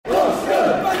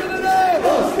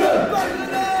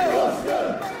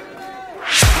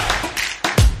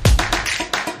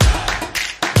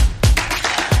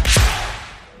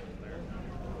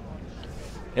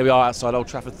Here we are outside Old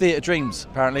Trafford. Theatre dreams,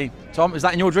 apparently. Tom, is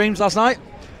that in your dreams last night?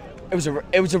 It was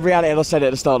a reality, and I said it at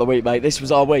the start of the week, mate. This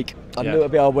was our week. I knew it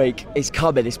would be our week. It's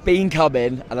coming. It's been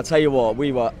coming. And I tell you what,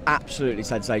 we were absolutely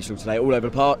sensational today, all over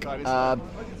the park.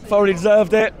 Thoroughly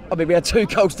deserved it. I mean, we had 2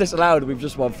 goals disallowed and we've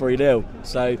just won 3-0.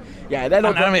 So, yeah, they're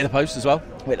not... And at the post as well.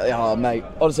 Oh, mate.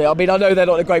 Honestly, I mean, I know they're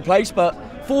not in a great place, but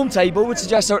form table would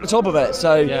suggest they're at the top of it.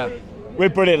 So, we're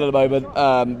brilliant at the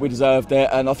moment. We deserved it.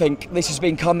 And I think this has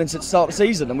been coming since the start of the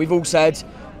season. And we've all said,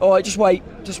 all right, just wait,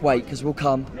 because we'll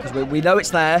come. Because we know it's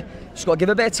there. Just got to give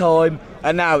it a bit of time.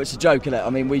 And now it's a joke, isn't it? I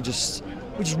mean, we just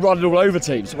run all over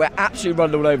teams. We're absolutely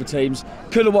running all over teams.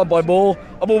 Could have won by more.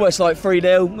 I'm almost like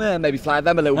 3-0. Maybe flag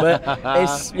them a little bit.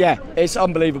 It's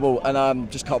unbelievable.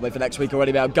 And just can't wait for next week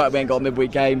already. We ain't got a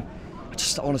midweek game.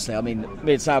 Just honestly, I mean,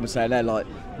 me and Sam were saying there, like,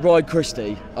 Ryan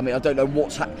Christie, I mean, I don't know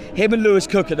what's him and Lewis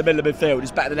Cook in the middle of midfield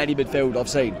is better than any midfield I've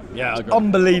seen. Yeah, I agree.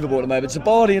 Unbelievable at the moment.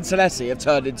 Zabani and Senesi have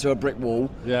turned into a brick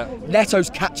wall. Yeah. Neto's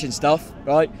catching stuff,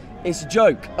 right? It's a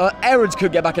joke. Aarons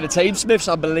could get back in the team. Smith's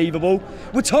unbelievable.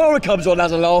 Watara comes on,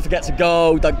 has a laugh, gets a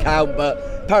goal, doesn't count, but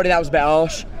apparently that was a bit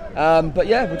harsh. But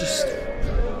yeah, we're just...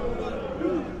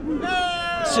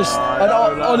 It's just...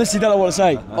 I honestly don't know what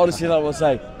to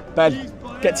say. Ben,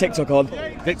 get TikTok on.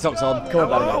 TikTok's on. Come on,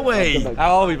 buddy. How are we?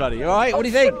 How are we, buddy? All right? What do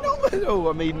you think? Phenomenal.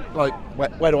 I mean, like,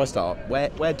 where do I start? Where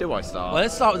do I start? Well,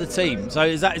 let's start with the team. So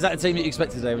is that the team that you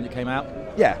expected today when it came out?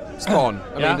 Yeah, spot on.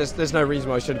 I mean, there's no reason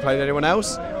why I should have played anyone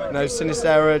else. You know,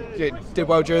 Sinistera did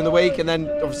well during the week, and then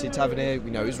obviously Tavernier, we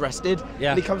know, he's rested.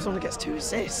 Yeah. And he comes on and gets 2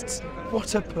 assists.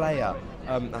 What a player.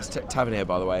 That's Tavernier,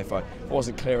 by the way, if I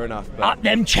wasn't clear enough. But... Up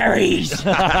them cherries!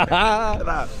 And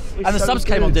the subs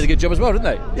came on and did a good job as well, didn't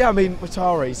they? Yeah, I mean,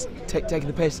 Watari's taking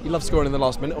the piss. He loves scoring in the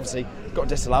last minute. Obviously, got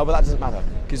disallowed, but that doesn't matter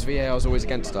because VAR is always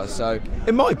against us. So,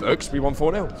 in my books, we won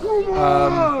 4-0.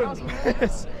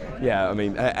 Yeah, I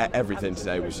mean, everything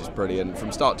today was just brilliant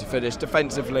from start to finish.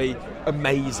 Defensively,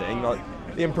 amazing. Like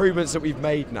the improvements that we've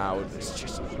made now, it's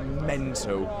just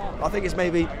mental. I think it's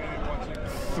maybe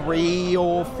 3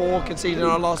 or 4 conceded in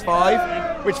our last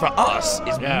 5, which for us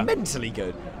is mentally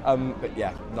good. But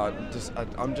yeah, no,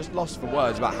 I'm just lost for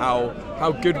words about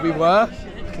how good we were.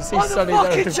 You can see Sonny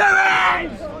there.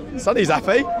 Sonny's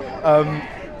happy.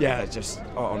 Yeah, just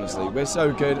honestly, we're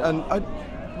so good. And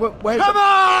where's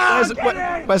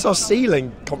our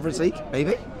ceiling? Conference League,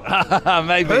 maybe?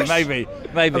 maybe.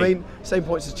 I mean, same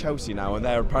points as Chelsea now, and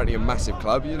they're apparently a massive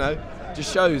club. You know,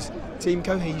 just shows team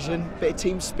cohesion, bit of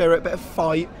team spirit, bit of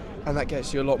fight, and that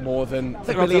gets you a lot more than £1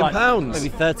 billion. Maybe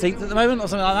 13th at the moment, or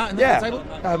something like that. In the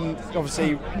table.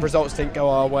 Obviously, results didn't go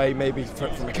our way, maybe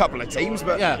from a couple of teams,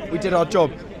 but we did our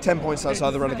job. 10 points outside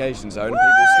the relegation zone, and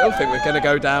people still think we're going to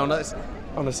go down. That's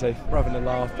honestly, we're having a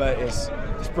laugh, but it's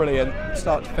brilliant.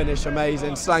 Start to finish,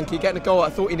 amazing. Solanke getting a goal I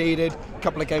thought he needed. A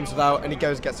couple of games without, and he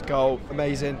goes and gets a goal,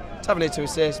 amazing. Tavernier 2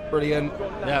 assists, brilliant.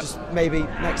 Just maybe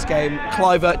next game,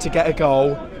 Clivert to get a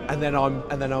goal, and then I'm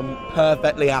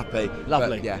perfectly happy.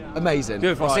 Lovely. But, yeah, amazing.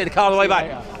 Beautiful. I'll see you the car on the way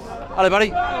back. Hello, buddy.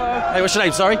 Hey, what's your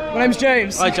name? Sorry. My name's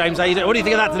James. Hi, James. How you doing? What do you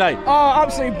think of that today? Oh,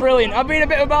 absolutely brilliant. I've been a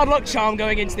bit of a bad luck charm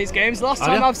going into these games. The last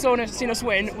time I've seen us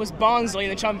win was Barnsley in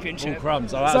the Championship. Oh,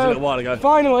 crumbs. Oh, that was a little while ago.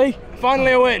 Finally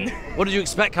a win. What did you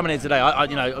expect coming in today?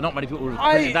 You know, not many people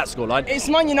predicted that scoreline. It's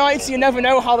Man United, so you never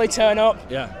know how they turn up.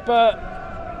 Yeah. But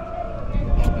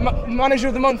manager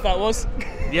of the month, that was.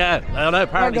 Yeah, I know,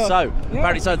 apparently so. Yeah.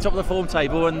 Apparently so, top of the form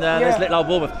table, and there's little old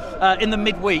Bournemouth. In the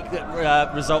midweek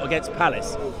result against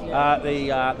Palace,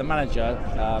 the manager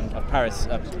of Paris,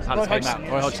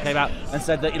 Roy Hodgson came out and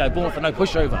said that, you know, Bournemouth are no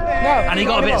pushover. And he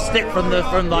got a bit of stick from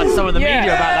like some of the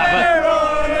media about that,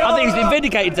 but I think he's been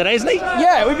vindicated today, isn't he?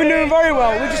 Yeah, we've been doing very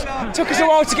well. We just took us a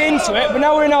while to get into it, but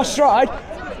now we're in our stride,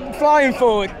 flying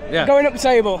forward, going up the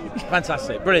table.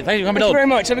 Fantastic, brilliant. Thank you for coming on. Thank you very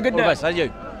much. Have a good day. All the best. And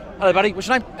you. Hello, buddy. What's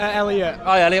your name? Elliot.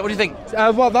 Hi, Elliot. What do you think?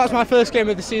 Well, that's my first game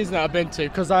of the season that I've been to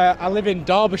because I live in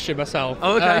Derbyshire myself.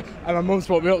 Oh, okay. And my mum's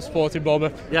brought me up supporting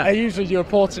Bournemouth. Yeah. I usually do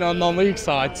reporting on non-league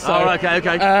side. So,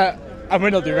 okay. And we're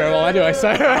not doing very well anyway.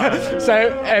 So,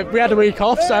 we had a week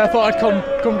off, so I thought I'd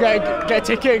come get a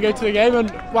ticket and go to the game.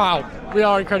 And wow, we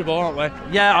are incredible, aren't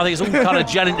we? Yeah, I think it's all kind of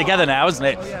gelling together now, isn't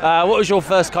it? What was your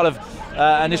first kind of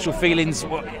initial feelings?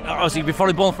 Obviously, you've been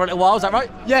following Bournemouth for a little while, is that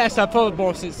right? Yes, I've followed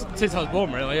Bournemouth since I was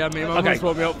born, really. I mean, my mum's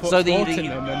brought me up so the them.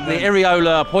 The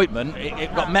Iraola appointment,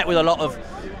 it got met with a lot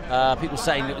of people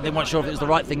saying that they weren't sure if it was the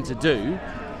right thing to do.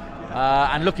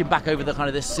 And looking back over the kind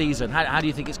of this season, how do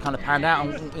you think it's kind of panned out?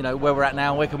 And, you know, where we're at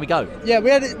now, where can we go? Yeah, we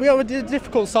had a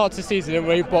difficult start to the season, didn't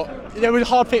we? But there were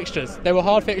hard fixtures.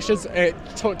 It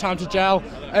took time to gel,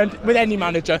 and with any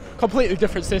manager, completely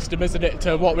different system, isn't it,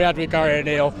 to what we had with Gary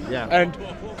O'Neill? Yeah. And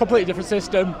completely different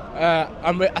system,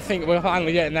 and I think we're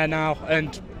finally getting there now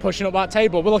and pushing up that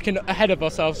table. We're looking ahead of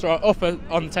ourselves, right, up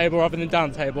on the table rather than down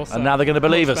the table. So and now they're going to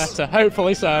believe us. Better.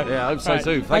 Hopefully so. Yeah, I hope so right.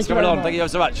 too. Thanks for coming on. Thank you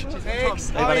so much. Thanks.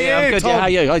 Hey, buddy. I'm good. Yeah, how are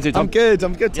you? How you doing, Tom?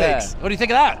 I'm good, thanks. What do you think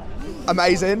of that?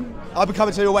 Amazing. I've been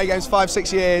coming to away games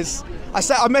 5-6 years. I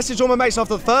messaged all my mates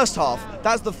after the first half.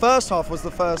 The first half was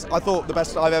the first, I thought, the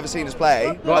best I've ever seen us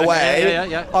play away.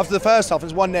 Yeah. After the first half, it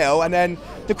was 1-0, and then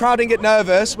the crowd didn't get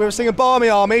nervous. We were singing Barmy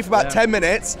Army for about 10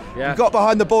 minutes. Yeah. We got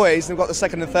behind the boys and got the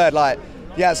second and third.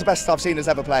 Yeah, it's the best I've seen us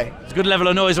ever play. It's a good level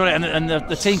of noise, wasn't it? And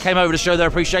the team came over to show their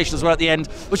appreciation as well at the end,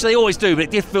 which they always do, but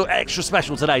it did feel extra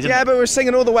special today, didn't it? Yeah, but we were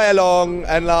singing all the way along,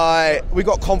 and we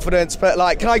got confidence. But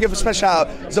can I give a special shout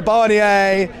out?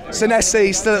 Zabanier,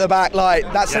 Senesi still at the back,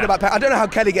 that centre back. I don't know how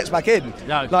Kelly gets back in.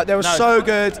 No. They were so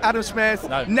good. Adam Smith,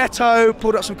 Neto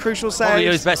pulled up some crucial saves. Probably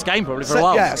his best game, probably for a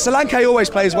while. Yeah, Solanke always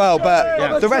plays well,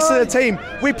 but the rest of the team,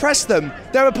 we pressed them.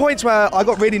 There were points where I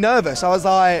got really nervous. I was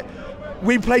like,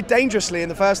 we played dangerously in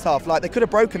the first half. They could have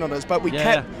broken on us, but we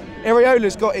kept.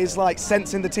 Iraola's got his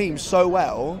sense in the team so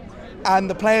well, and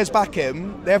the players back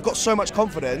him. They've got so much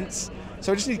confidence,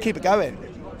 so we just need to keep it going.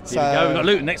 We've got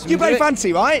Luton next week. You play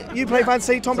fancy, right? You play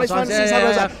fancy. Tom plays fancy.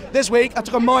 Yeah. This week I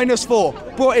took a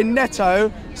 -4. Brought in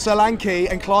Neto, Solanke,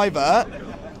 and Kluivert,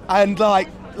 and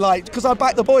because I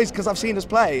back the boys because I've seen us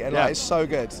play, and it's so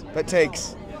good. But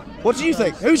Tiggs, what do you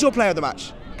think? Who's your player of the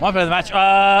match? My player of the match,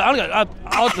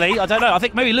 oddly, I don't know. I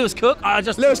think maybe Lewis Cook.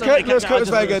 Lewis Cook was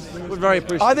very good. Was very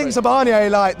appreciative. I think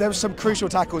Zabanier, there was some crucial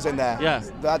tackles in there. Yeah.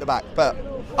 At the back, but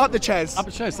up the chairs. Up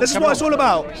the chairs. This is what it's all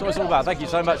about. That's what it's all about. Thank you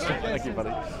so much. Thank you, buddy.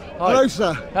 Hi. Hello,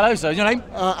 sir. Hello, sir. Your name?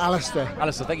 Alistair.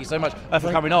 Alistair, thank you so much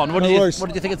for coming on. What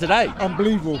did you think of today?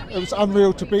 Unbelievable. It was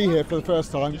unreal to be here for the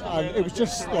first time, and it was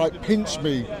just pinch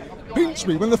me.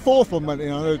 When the fourth one went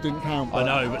in. I know it didn't count. I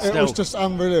know, but still. It was just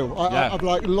unreal. I've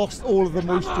lost all of the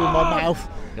moisture in my mouth.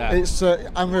 Yeah. It's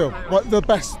unreal. The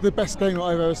best game that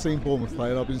I've ever seen Bournemouth play,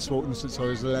 and I've been supporting since I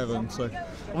was 11. So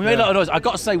we made a lot of noise. I've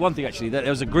got to say one thing actually, that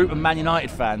there was a group of Man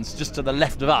United fans just to the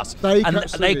left of us,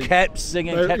 they kept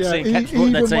singing, kept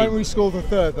supporting their team. Even when we scored the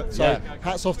third,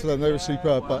 hats off to them. They were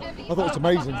superb. But I thought it was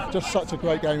amazing. Just such a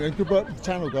great game, and good work with the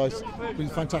channel, guys. It's been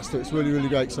fantastic. It's really, really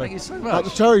great. So thank you so much. Up the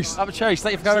cherries. Up the cherries.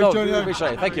 Thank you for coming on. Really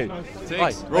appreciate it. Thank you.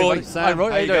 Hi, Roy. Hi, Roy.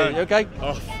 How you doing? You okay?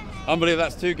 Unbelievable,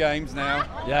 that's 2 games now.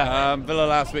 Yeah. Villa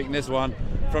last week and this one.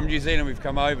 From New Zealand we've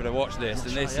come over to watch this,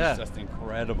 and this is just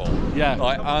incredible. Yeah.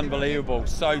 Unbelievable,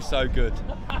 so good.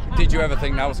 Did you ever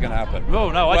think that was going to happen?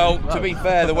 No, I didn't. To be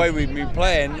fair, the way we've been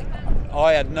playing,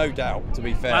 I had no doubt, to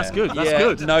be fair. That's good, that's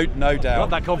good. No doubt. Got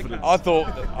that confidence. I thought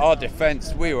our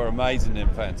defence, we were amazing in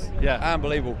defence. Yeah.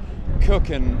 Unbelievable.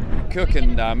 Cooking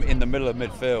in the middle of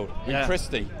midfield. Yeah.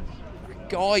 Christie.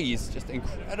 Guy is just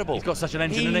incredible. He's got such an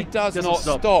engine, he isn't he? does not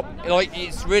stop.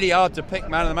 It's really hard to pick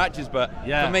man of the matches, but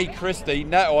for me, Christie,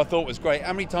 Neto I thought was great.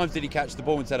 How many times did he catch the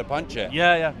ball instead of punch it?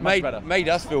 Yeah, much better. Made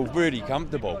us feel really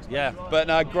comfortable. Yeah. But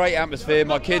no, great atmosphere.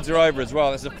 My kids are over as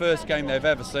well. That's the first game they've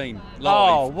ever seen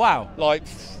live. Oh, wow.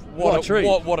 What a treat.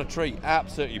 What a treat.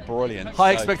 Absolutely brilliant.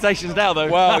 High expectations now, though.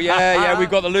 Well, we've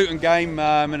got the Luton game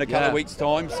in a couple of weeks'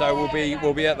 time, so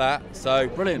we'll be at that. So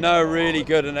brilliant. No, really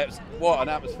good, and what an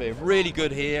atmosphere. Really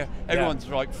good here. Everyone's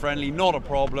friendly, not a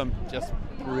problem. Just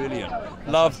brilliant.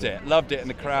 Loved it, and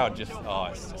the crowd it's just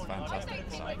fantastic.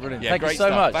 So, brilliant. Yeah, thank great you so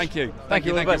stuff. much. Thank you.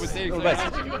 We'll see you. All the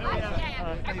best.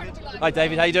 Hi,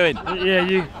 David. How you doing? Yeah,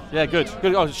 you. Yeah, good.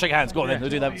 Oh, shake hands. Go on then. We'll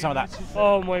do some of that.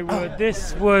 Oh my word,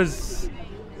 this was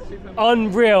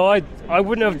unreal. I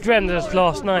wouldn't have dreamt this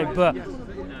last night, but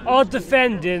our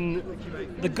defending,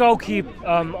 the goalkeeper,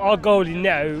 our goalie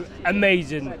Neto,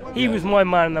 amazing. He was my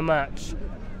man in the match,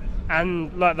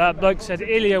 and like that bloke said,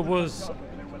 Ilya was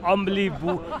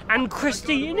unbelievable, and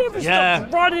Christie, he never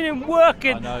stopped running and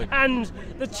working, and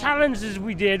the challenges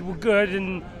we did were good,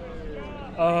 and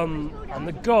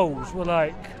the goals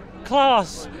were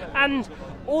class, and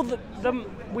all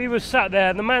we were sat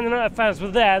there, the Man United fans were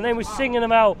there, and they were singing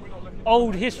about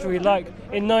old history, like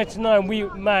in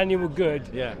 '99 Man U were good,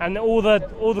 and all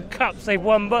the cups they've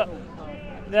won, but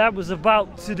that was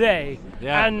about today,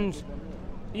 and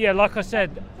like I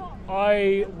said,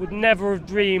 I would never have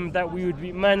dreamed that we would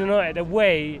beat Man United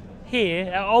away here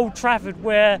at Old Trafford,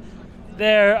 where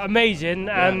they're amazing,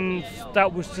 and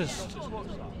that was just,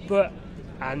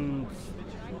 and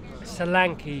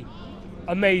Solanke,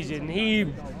 amazing.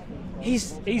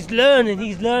 He's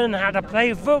learning how to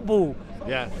play football.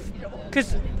 Yeah.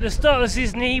 Because the start of the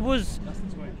season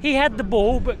he had the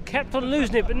ball but kept on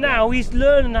losing it, but now he's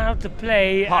learning how to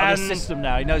play. Part of the system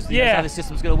now. He knows how the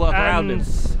system's going to work around him.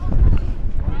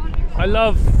 I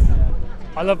love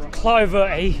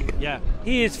Kluivert.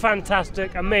 He is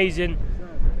fantastic, amazing.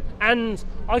 and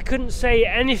I couldn't say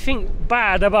anything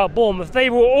bad about Bournemouth. They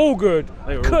were all good.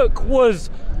 Cook was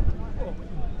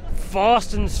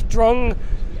fast and strong.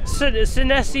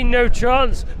 Senesi, no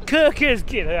chance. Kirk is,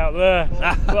 get out there.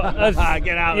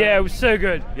 Get out there. Yeah, it was so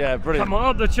good. Yeah, brilliant. Come on,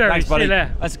 up the cherry. Thanks, buddy. See you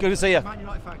there. That's good to see you.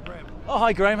 Oh,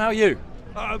 hi, Graham. How are you?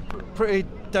 Pretty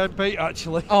downbeat,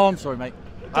 actually. Oh, I'm sorry, mate.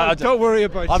 Don't worry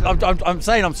about it. I'm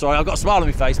saying I'm sorry. I've got a smile on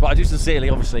my face, but I do sincerely,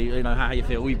 obviously, you know how you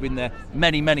feel. We've been there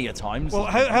many a times. Well,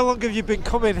 how long have you been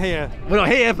coming here? We're not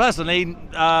here personally.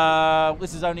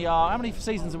 This is only how many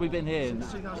seasons have we been here?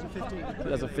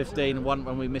 2015, one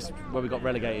when we missed, where we got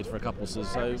relegated for a couple.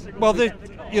 So well,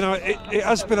 it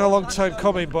has been a long time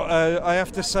coming, but I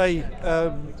have to say,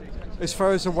 as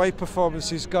far as away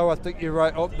performances go, I think you're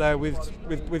right up there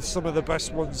with some of the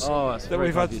best ones that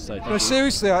we've had. No,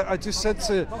 seriously, I just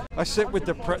said I sit with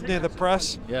near the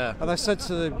press, and I said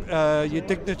to your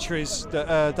dignitaries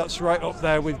that that's right up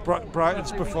there with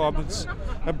Brighton's performance,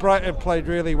 and Brighton played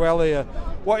really well here.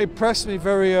 What impressed me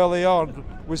very early on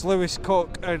was Lewis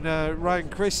Cook and Ryan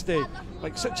Christie,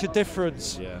 like such a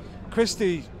difference. Yeah.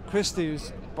 Christie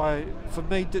was for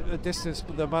me a distance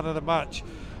the man of the match.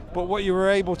 But what you were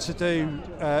able to do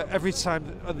every time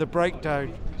on the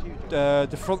breakdown,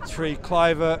 the front three,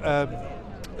 Cliver,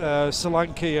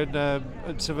 Solanke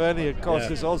and Tavernier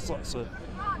caused us all sorts of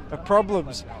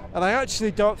problems. And I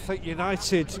actually don't think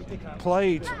United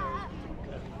played.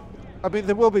 I mean,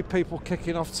 there will be people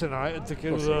kicking off tonight and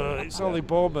thinking, it's only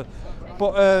Bournemouth.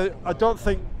 But I don't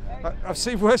think, I've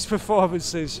seen worse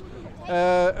performances,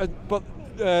 but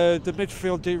the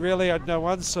midfield really had no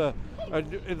answer.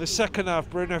 And in the second half,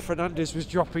 Bruno Fernandes was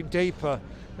dropping deeper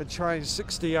and trying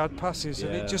 60-yard passes,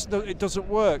 and it doesn't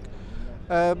work.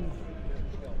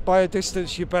 By a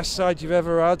distance, your best side you've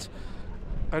ever had,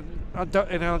 and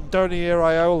in Andoni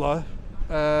Iraola,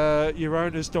 your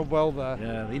owner's done well there.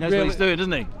 Yeah, he knows what he's doing,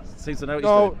 doesn't he? Seems to know what he's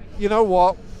doing. You know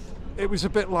what? It was a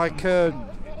bit like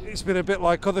it's been a bit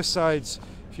like other sides.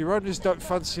 If your owners don't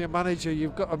fancy a manager,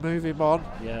 you've got to move him on,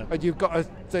 and you've got to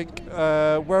think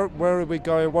where are we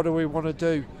going? What do we want to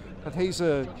do? And he's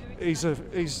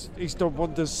done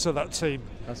wonders to that team.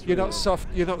 You're not soft.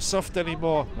 You're not soft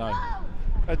anymore. No.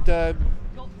 And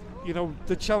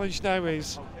the challenge now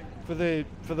is for the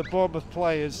Bournemouth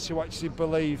players to actually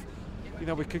believe.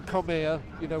 We can come here.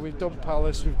 We've done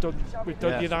Palace. We've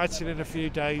done United in a few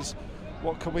days.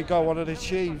 What can we go on and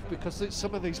achieve? Because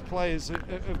some of these players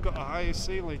have got a higher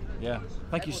ceiling. Yeah.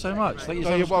 Thank you so much. Thank you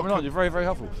so much for coming on. You're very, very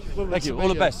helpful. Thank you. All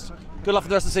the best. Good luck for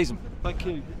the rest of the season. Thank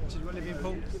you.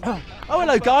 Oh,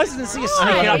 hello, guys. I didn't see you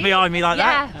sneaking up behind me like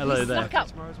that. Hello there.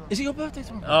 Is it your birthday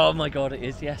tomorrow? Oh my God, it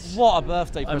is. Yes. What a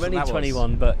birthday present! I'm only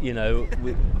 21, but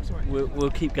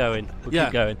we'll keep going.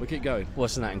 We'll keep going.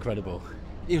 Wasn't that incredible?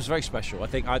 It was very special. I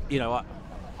think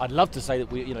I'd love to say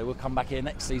that we'll come back here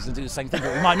next season and do the same thing,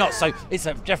 but we might not. So it's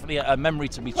definitely a memory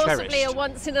to be cherished. Possibly a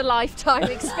once-in-a-lifetime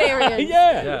experience.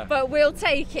 Yeah. But we'll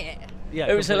take it. Yeah,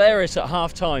 it was hilarious at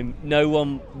half-time. No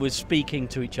one was speaking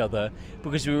to each other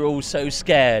because we were all so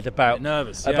scared about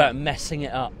messing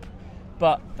it up.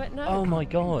 But no. Oh my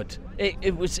God,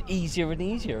 it was easier and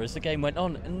easier as the game went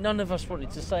on. And none of us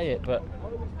wanted to say it, but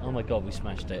oh my God, we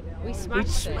smashed it. We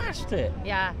smashed it.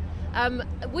 Yeah.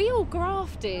 We all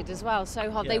grafted as well so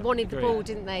hard. They wanted the ball,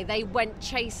 didn't they? They went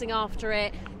chasing after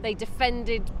it. They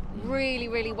defended really,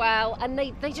 really well, and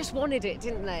they just wanted it,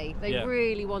 didn't they? They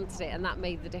really wanted it, and that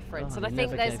made the difference. And I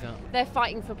think they're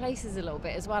fighting for places a little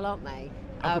bit as well, aren't they?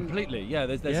 Oh, completely. Yeah.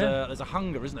 There's a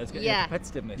hunger, isn't there? To get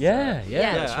competitiveness. Yeah,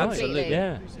 that's absolutely.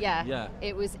 Right. Yeah.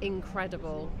 It was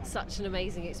incredible. Such an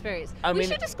amazing experience. We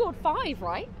should have scored 5,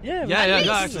 right? Yeah.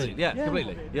 Absolutely. Yeah,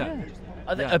 completely. Yeah.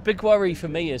 I think a big worry for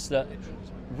me is that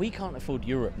we can't afford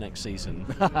Europe next season,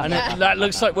 and that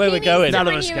looks like where we're going. None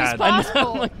of us can.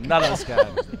 None of us can.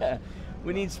 Yeah.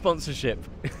 We need sponsorship.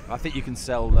 I think you can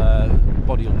sell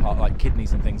body or part like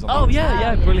kidneys and things.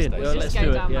 Brilliant. Let's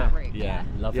do it. Yeah,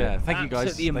 love it. Thank you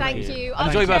guys. Thank you.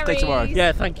 Enjoy your birthday tomorrow.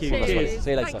 Yeah, thank you. Cheers. See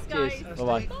you later. Thanks, Cheers.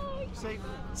 Bye.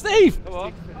 Steve.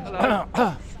 Hello.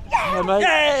 Hello, mate.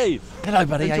 Yay! Hello,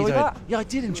 buddy. How you doing? Yeah, I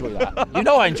did enjoy that. You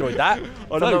know I enjoyed that.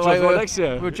 I don't know next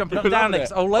year. We were jumping up and down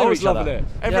next. I was loving it.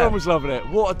 Everyone was loving it.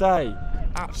 What a day.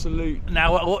 Absolute.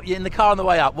 Now, what in the car on the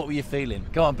way up, what were you feeling?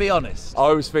 Go on, be honest.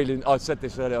 I was feeling, I said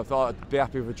this earlier, I thought I'd be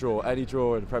happy with a draw. Any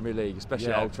draw in the Premier League,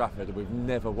 especially at Old Trafford, and we've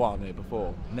never won here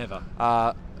before. Never.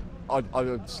 I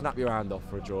would snap your hand off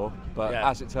for a draw, but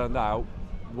as it turned out,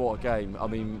 what a game. I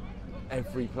mean,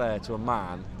 every player to a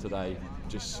man today,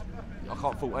 I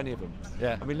can't fault any of them.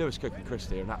 Yeah. I mean, Lewis Cook and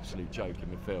Christie are an absolute joke in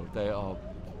midfield. They are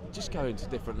just going to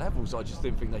different levels I just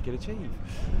didn't think they could achieve.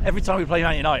 Every time we play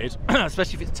Man United,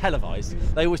 especially if it's televised,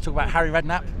 they always talk about Harry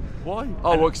Redknapp. Why?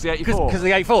 Oh, well, because the 84. Because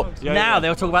the 84. Yeah, now yeah.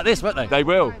 they'll talk about this, won't they? They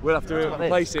will. We'll have to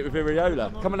replace it with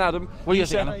Iraola. Come on, Adam. What did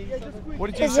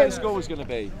you say the score was going to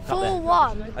be?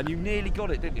 4-1. And you nearly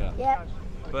got it, didn't you? Yeah.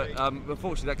 But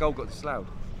unfortunately, that goal got disallowed.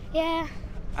 Yeah.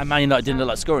 And Man United didn't look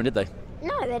like scoring, did they?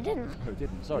 No, they didn't. No,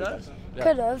 didn't. Sorry, guys. Yeah.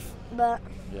 Could have, but.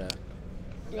 Yeah.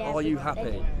 Yeah, Are you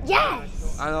happy?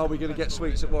 Yes. And are we going to get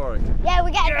sweets at Warwick? Yeah,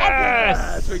 we're getting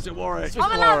everything. Sweets at Warwick.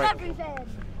 I love everything.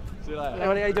 See you later.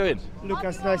 Hey, how you doing?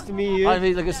 Lucas, nice to meet you. I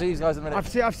mean, look at these guys in a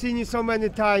minute. I've seen you so many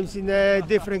times in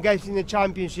different games in the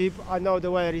championship. I know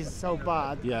the weather is so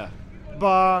bad. Yeah.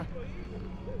 But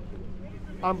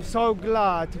I'm so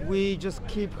glad we just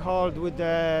keep hold with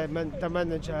the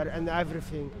manager and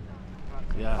everything.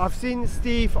 Yeah. I've seen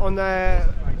Steve on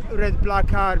the Red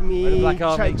Black Army,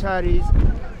 Cherries,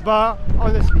 but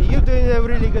honestly, you're doing a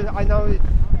really good. I know it.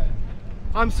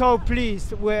 I'm so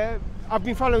pleased. I've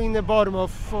been following the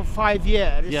Bournemouth for 5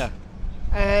 years. Yeah.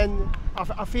 And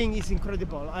I think it's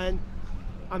incredible, and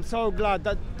I'm so glad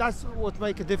that that's what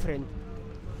makes a difference.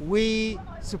 We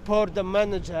support the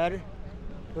manager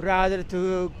rather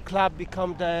to club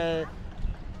become the.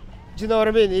 Do you know what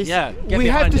I mean? We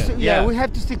have to. We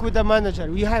have to stick with the manager.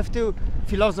 We have to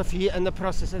philosophy and the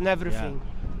process and everything.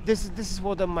 Yeah. This is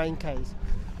what the main case.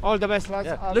 All the best, lads.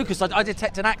 Yeah. Lucas, I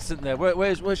detect an accent there.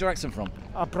 Where's your accent from?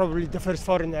 Probably the first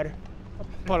foreigner,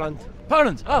 Poland.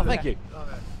 Poland. Oh, thank you.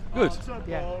 Good.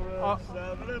 Yeah.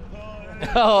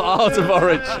 Oh, out of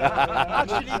orange.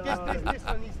 Actually, this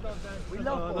one is not there. We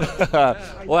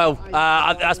love well,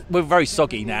 we're very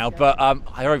soggy now, but I'm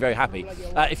very, very happy.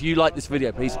 If you like this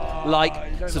video, please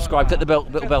like, subscribe, click the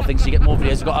little bell thing so you get more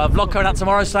videos. We've got a vlog coming out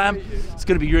tomorrow, Sam. It's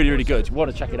going to be really, really good. You want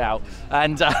to check it out.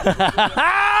 And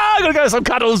I'm going to go with some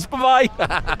cuddles. Bye-bye.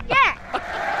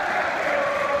 Yeah.